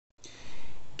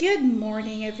Good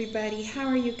morning, everybody. How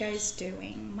are you guys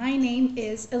doing? My name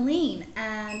is Aline,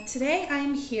 and today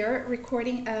I'm here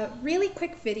recording a really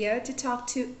quick video to talk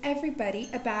to everybody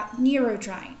about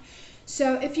Neurodrine.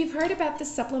 So if you've heard about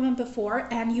this supplement before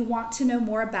and you want to know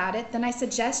more about it, then I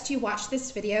suggest you watch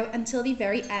this video until the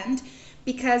very end,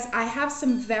 because I have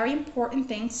some very important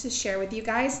things to share with you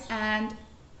guys, and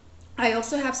I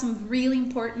also have some really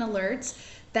important alerts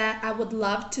that I would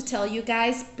love to tell you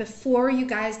guys before you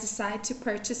guys decide to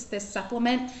purchase this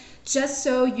supplement, just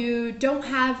so you don't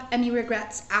have any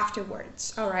regrets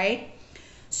afterwards. All right,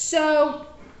 so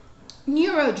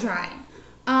Neurodrine.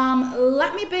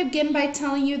 Let me begin by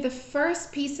telling you the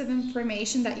first piece of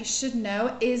information that you should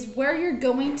know is where you're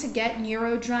going to get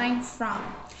Neurodrine from.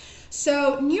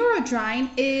 So Neurodrine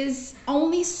is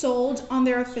only sold on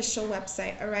their official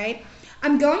website. All right,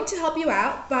 I'm going to help you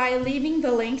out by leaving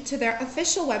the link to their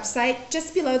official website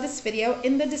just below this video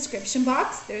in the description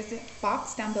box. There's a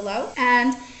box down below.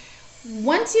 And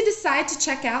once you decide to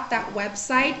check out that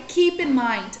website, keep in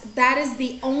mind that is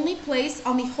the only place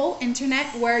on the whole internet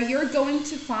where you're going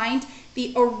to find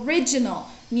the original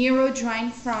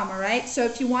Neurodrine from, all right? So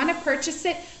if you want to purchase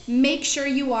it, make sure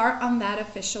you are on that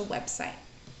official website.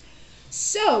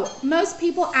 So most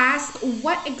people ask,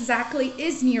 what exactly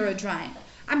is Neurodrine?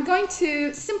 I'm going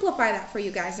to simplify that for you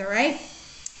guys, all right?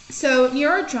 So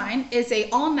Neurodrine is an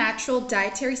all-natural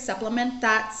dietary supplement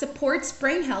that supports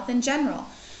brain health in general.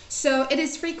 So it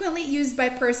is frequently used by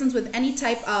persons with any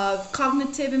type of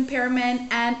cognitive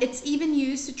impairment, and it's even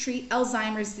used to treat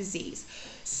Alzheimer's disease.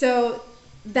 So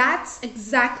that's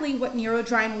exactly what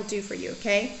Neurodrine will do for you,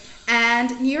 okay? And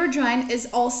Neurodrine is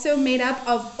also made up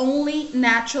of only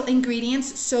natural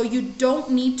ingredients, so you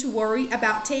don't need to worry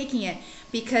about taking it,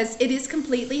 because it is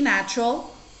completely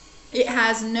natural. It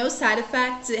has no side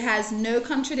effects, it has no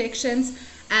contradictions,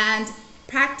 and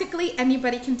practically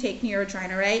anybody can take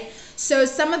Neurodrine, all right? So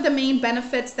some of the main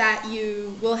benefits that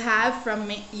you will have from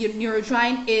your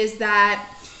Neurodrine is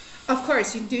that, of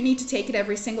course, you do need to take it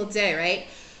every single day, right?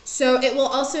 So it will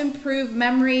also improve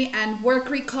memory and work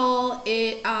recall.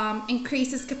 It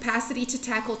increases capacity to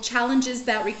tackle challenges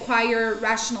that require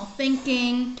rational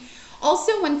thinking.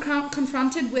 Also, when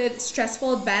confronted with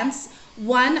stressful events,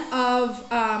 one of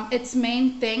its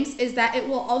main things is that it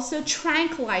will also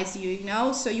tranquilize you, you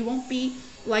know, so you won't be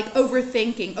like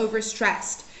overthinking,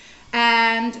 overstressed.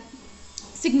 And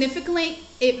significantly,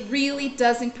 it really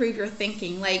does improve your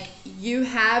thinking. Like you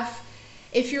have,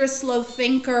 if you're a slow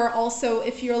thinker, also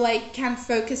if you're like can't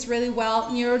focus really well,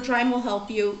 Neurodrine will help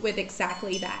you with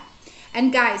exactly that.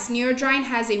 And guys, Neurodrine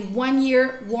has a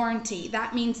 1-year warranty.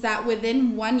 That means that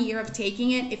within 1 year of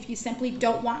taking it, if you simply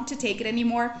don't want to take it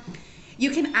anymore, you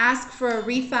can ask for a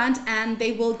refund and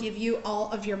they will give you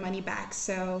all of your money back.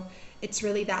 So it's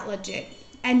really that legit.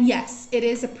 And yes, it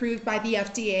is approved by the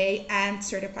FDA and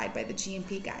certified by the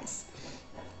GMP guys.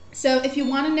 So if you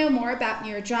want to know more about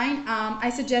Neurodrine, I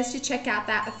suggest you check out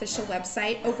that official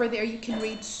website. Over there, you can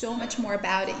read so much more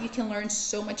about it. You can learn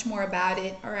so much more about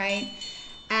it, all right?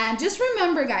 And just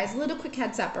remember, guys, a little quick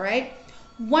heads up, all right?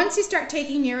 Once you start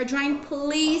taking Neurodrine,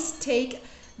 please take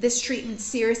this treatment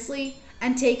seriously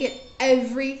and take it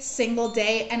every single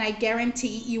day, and I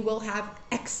guarantee you will have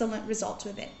excellent results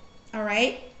with it, all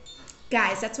right?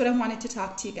 Guys, that's what I wanted to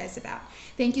talk to you guys about.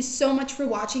 Thank you so much for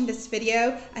watching this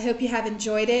video. I hope you have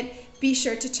enjoyed it. Be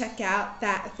sure to check out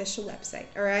that official website,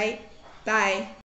 all right? Bye.